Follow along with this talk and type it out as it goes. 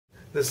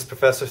This is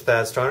Professor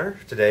Thad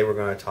Starner. Today we're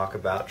going to talk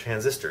about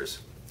transistors.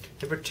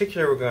 In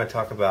particular, we're going to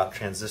talk about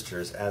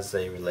transistors as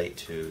they relate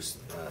to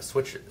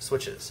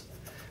switches.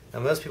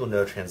 Now, most people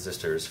know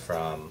transistors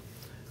from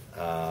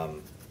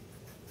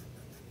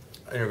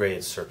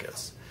integrated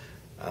circuits,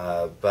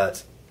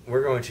 but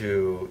we're going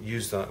to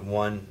use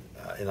one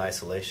in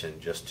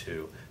isolation just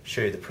to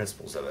show you the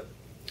principles of it.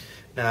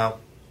 Now,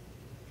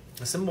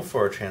 the symbol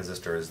for a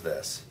transistor is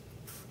this.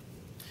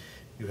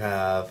 You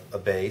have a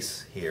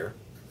base here,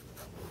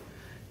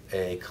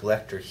 a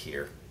collector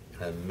here,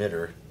 and an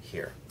emitter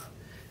here.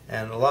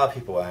 And a lot of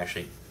people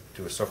actually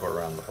do a circle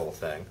around the whole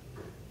thing,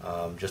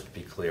 just to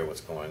be clear what's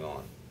going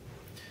on.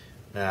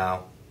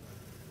 Now,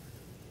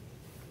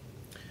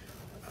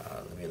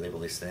 let me label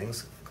these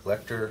things: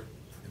 collector,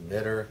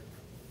 emitter,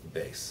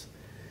 base.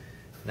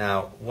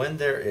 Now, when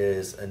there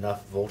is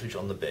enough voltage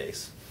on the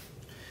base,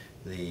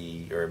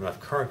 or enough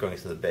current going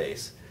through the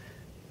base,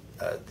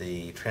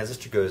 the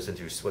transistor goes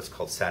into what's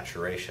called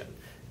saturation,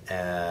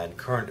 and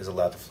current is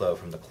allowed to flow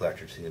from the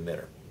collector to the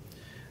emitter.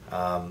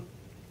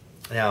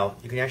 Now,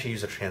 you can actually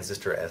use a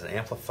transistor as an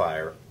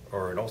amplifier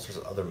or in all sorts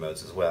of other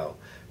modes as well,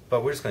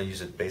 but we're just going to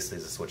use it basically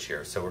as a switch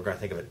here. So we're going to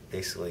think of it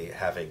basically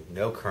having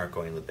no current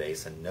going in the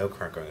base and no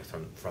current going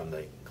from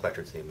the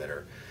collector to the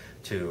emitter,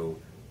 to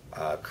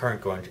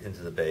current going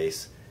into the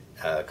base,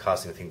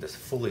 causing the thing to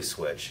fully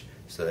switch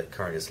so that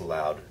current is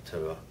allowed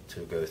to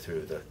go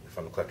through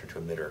from the collector to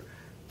emitter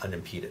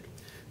unimpeded.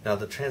 Now,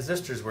 the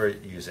transistors we're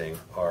using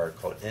are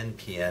called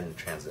NPN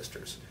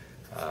transistors,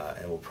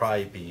 and we'll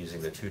probably be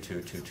using the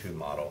 2222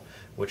 model,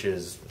 which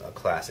is a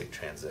classic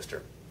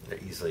transistor. They're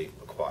easily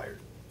acquired.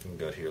 You can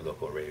go to your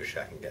local Radio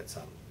Shack and get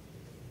some.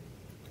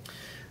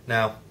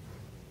 Now,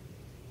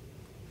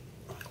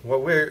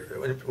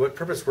 what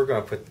purpose we're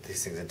going to put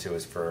these things into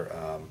is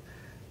for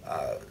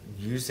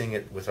using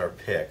it with our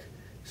PIC,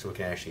 so we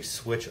can actually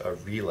switch a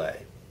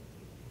relay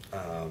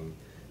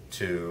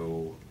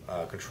to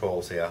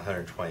control, say, a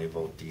 120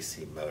 volt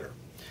DC motor,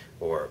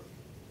 or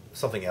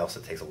something else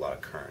that takes a lot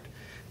of current.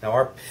 Now,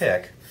 our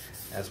PIC,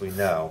 as we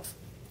know,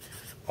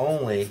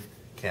 we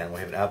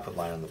have an output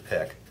line on the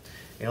PIC,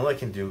 and only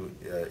can do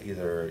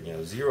either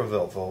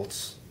 0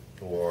 volts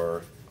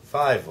or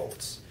 5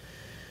 volts.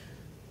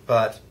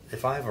 But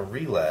if I have a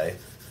relay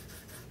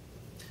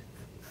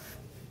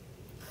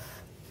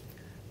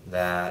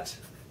that,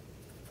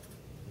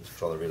 let's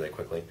draw the relay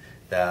quickly,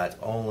 that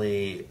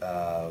only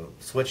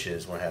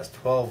switches when it has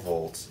 12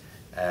 volts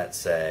at,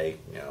 say,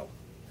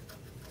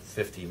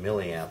 50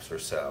 milliamps or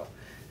so,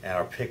 and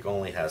our PIC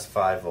only has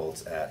 5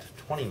 volts at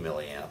 20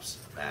 milliamps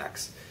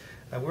max,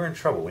 we're in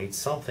trouble. We need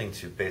something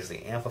to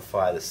basically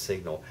amplify the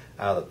signal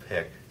out of the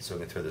PIC so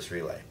we can throw this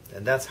relay.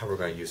 And that's how we're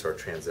going to use our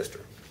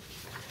transistor.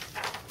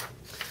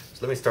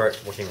 So let me start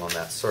working on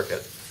that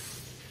circuit,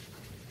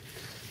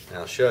 and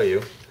I'll show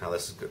you how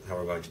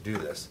we're going to do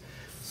this.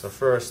 So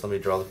first, let me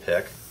draw the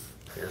PIC.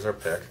 Here's our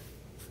PIC.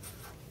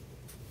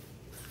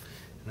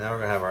 Now we're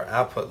going to have our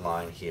output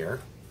line here,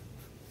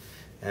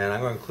 and I'm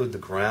going to include the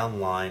ground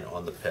line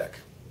on the PIC.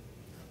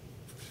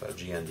 So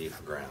GND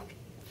for ground.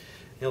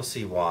 You'll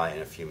see why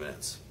in a few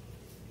minutes.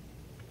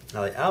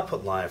 Now, the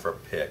output line for our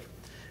PIC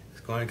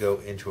is going to go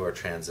into our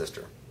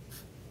transistor.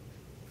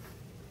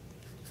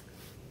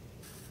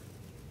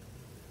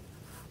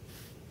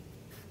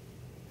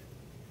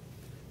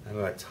 I'm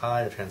going to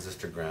tie the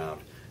transistor ground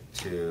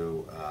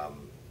to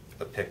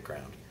the PIC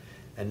ground.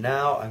 And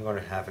now I'm going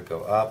to have it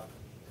go up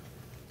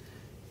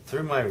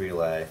through my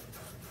relay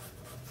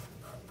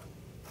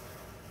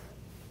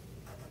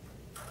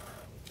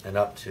and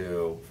up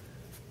to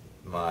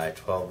my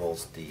 12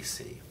 volts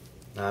DC.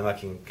 Now, I'm not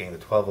getting the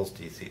 12 volts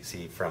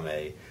DC from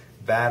a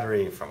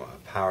battery, from a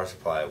power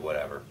supply,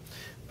 whatever.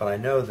 But I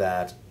know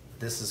that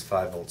this is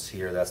 5 volts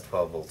here, that's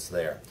 12 volts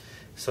there.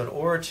 So in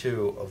order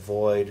to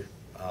avoid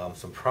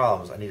some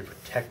problems, I need to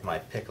protect my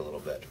PIC a little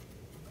bit.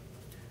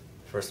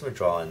 First, let me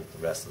draw in the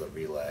rest of the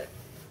relay.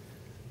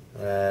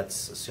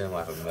 Let's assume I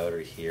have a motor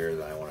here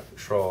that I want to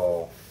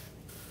control,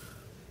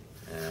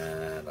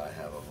 and I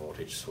have a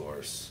voltage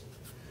source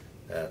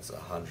that's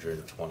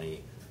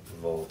 120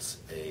 volts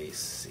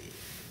AC.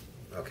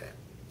 Okay,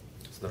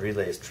 so the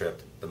relay is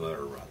tripped, the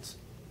motor runs.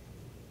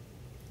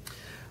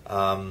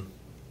 I'm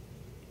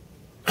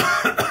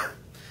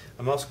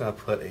also going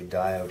to put a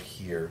diode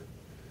here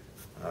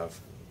that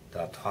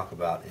I'll talk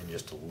about in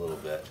just a little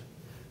bit,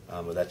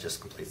 but that just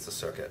completes the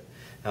circuit.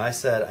 Now, I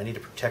said I need to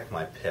protect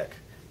my PIC.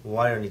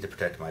 Why do I need to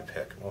protect my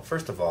PIC? Well,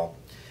 first of all,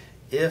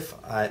 if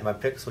my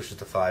PIC switches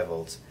to 5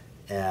 volts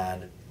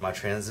and my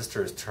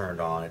transistor is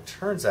turned on, it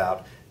turns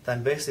out that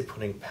I'm basically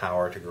putting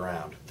power to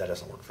ground. That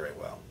doesn't work very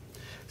well.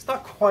 It's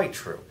not quite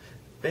true.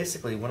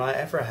 Basically, when I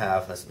ever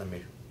have, let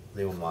me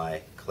label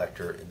my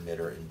collector,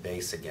 emitter, and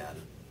base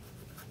again.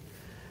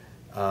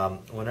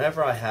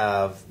 Whenever I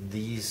have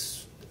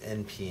these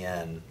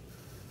NPN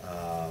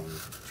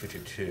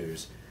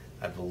 222s,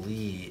 I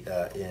believe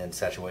in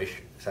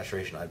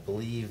saturation, I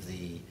believe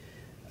the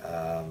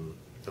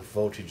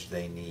voltage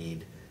they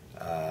need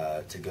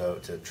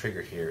to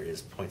trigger here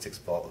is 0.6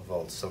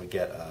 volts. So we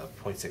get a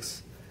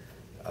 0.6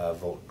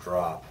 volt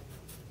drop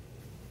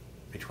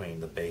between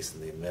the base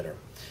and the emitter.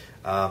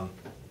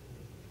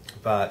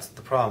 But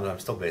the problem is I'm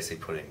still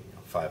basically putting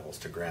 5 volts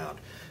to ground.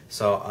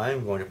 So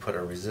I'm going to put a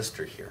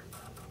resistor here.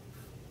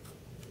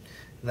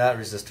 And that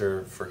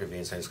resistor, for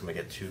convenience, I'm just going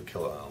to make it 2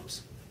 kilo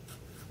ohms.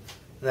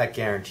 And that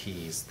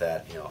guarantees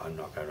that I'm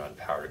not going to run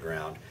power to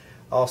ground.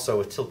 Also,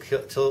 with 2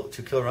 kilo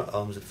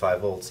ohms at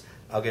 5 volts,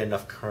 I'll get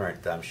enough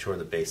current that I'm sure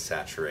the base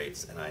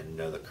saturates, and I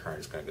know the current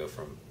is going to go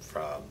from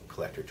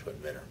collector to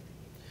emitter.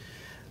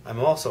 I'm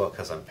also,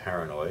 because I'm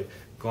paranoid,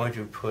 going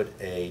to put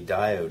a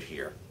diode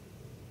here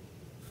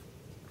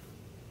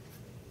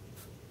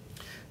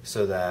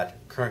so that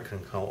current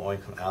can only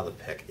come out of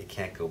the PIC. It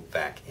can't go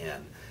back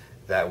in.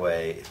 That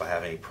way, if I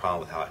have any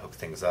problem with how I hook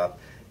things up,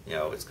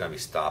 it's going to be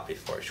stopped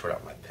before I short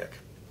out my PIC.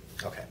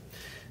 Okay,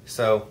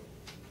 so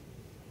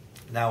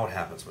now what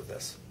happens with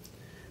this?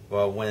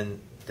 Well,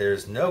 when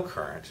there's no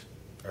current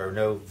or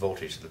no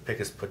voltage, the PIC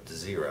is put to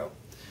 0.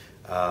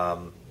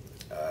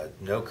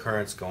 No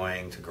current's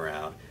going to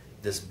ground.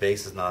 This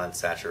base is not in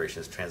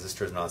saturation. This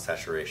transistor is not in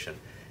saturation.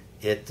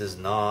 It does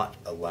not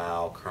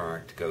allow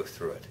current to go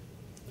through it.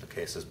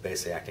 Okay, so it's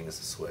basically acting as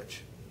a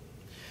switch.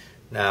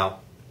 Now,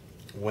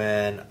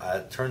 when I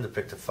turn the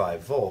PIC to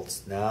 5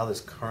 volts, now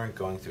there's current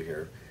going through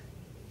here.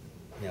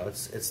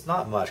 It's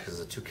not much because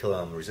there's a 2 kilo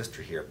ohm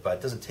resistor here, but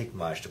it doesn't take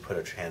much to put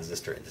a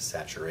transistor into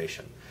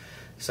saturation.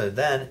 So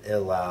then it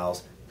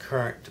allows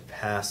current to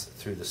pass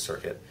through the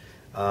circuit.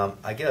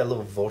 I get a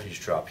little voltage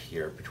drop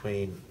here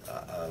between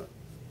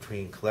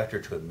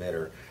collector to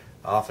emitter.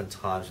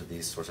 Oftentimes with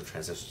these sorts of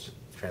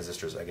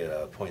transistors, I get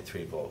a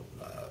 0.3 volt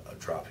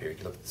drop here. You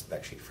can look at the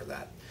spec sheet for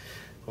that.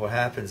 But what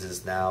happens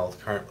is now the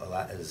current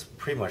is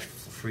pretty much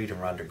free to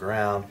run to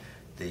ground.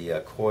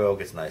 The coil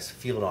gets a nice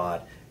field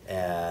on it,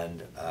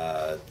 and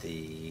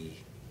the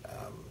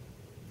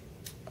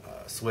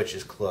switch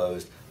is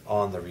closed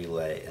on the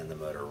relay, and the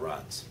motor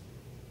runs.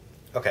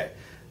 Okay,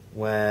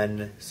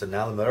 so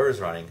now the motor is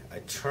running. I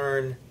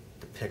turn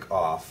the PIC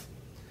off.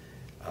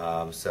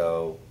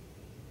 So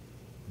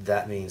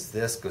that means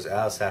this goes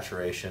out of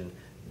saturation.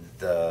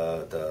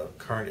 The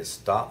current is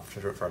stopped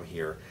from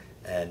here,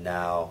 and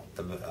now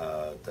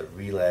the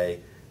relay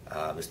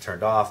is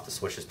turned off, the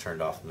switch is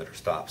turned off, the motor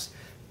stops.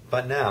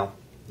 But now,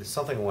 there's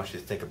something I want you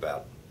to think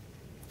about.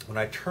 When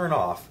I turn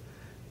off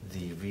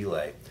the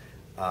relay,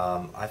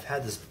 I've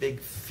had this big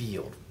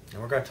field,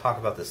 and we're going to talk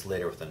about this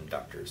later with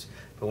inductors,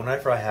 but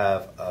whenever I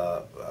have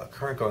a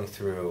current going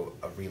through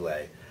a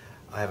relay,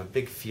 I have a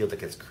big field that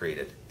gets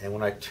created, and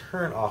when I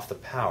turn off the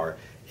power,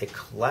 it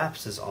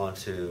collapses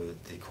onto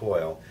the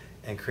coil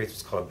and creates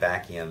what's called a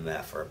back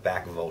EMF, or a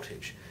back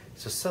voltage.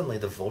 So suddenly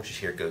the voltage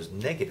here goes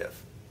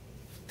negative,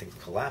 things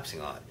collapsing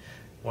on it.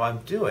 What I'm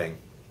doing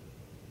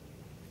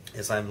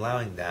is I'm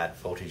allowing that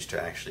voltage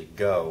to actually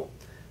go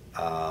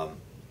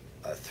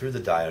through the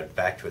diode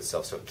back to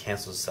itself, so it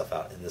cancels itself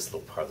out in this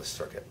little part of the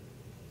circuit.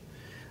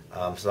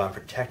 So I'm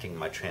protecting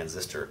my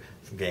transistor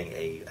from getting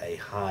a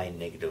high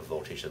negative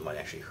voltage that might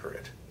actually hurt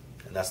it.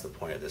 And that's the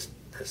point of this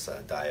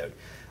diode.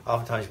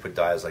 Oftentimes you put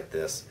diodes like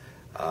this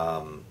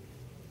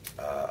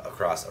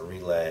across a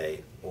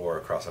relay or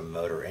across a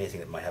motor or anything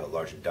that might have a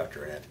large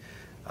inductor in it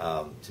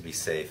to be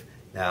safe.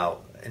 Now,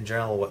 in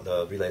general, what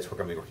the relays we're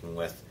going to be working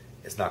with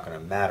is not going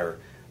to matter,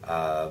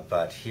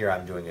 but here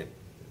I'm doing it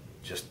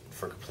just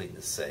for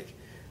completeness sake.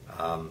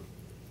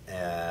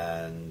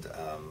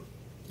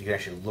 You can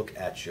actually look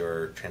at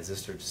your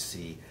transistor to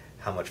see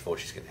how much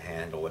voltage it can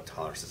handle, what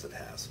tolerances it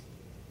has.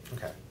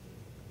 Okay,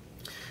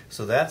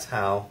 so that's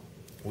how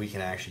we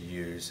can actually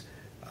use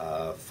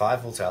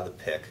 5 volts out of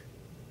the PIC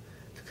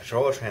to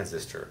control a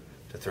transistor,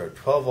 to throw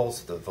 12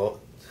 volts to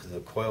the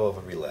coil of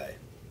a relay,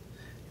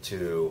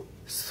 to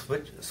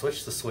switch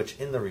the switch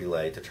in the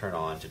relay to turn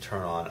on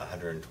a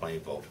 120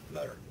 volt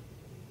motor.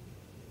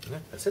 Okay,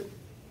 that's it.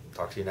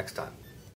 Talk to you next time.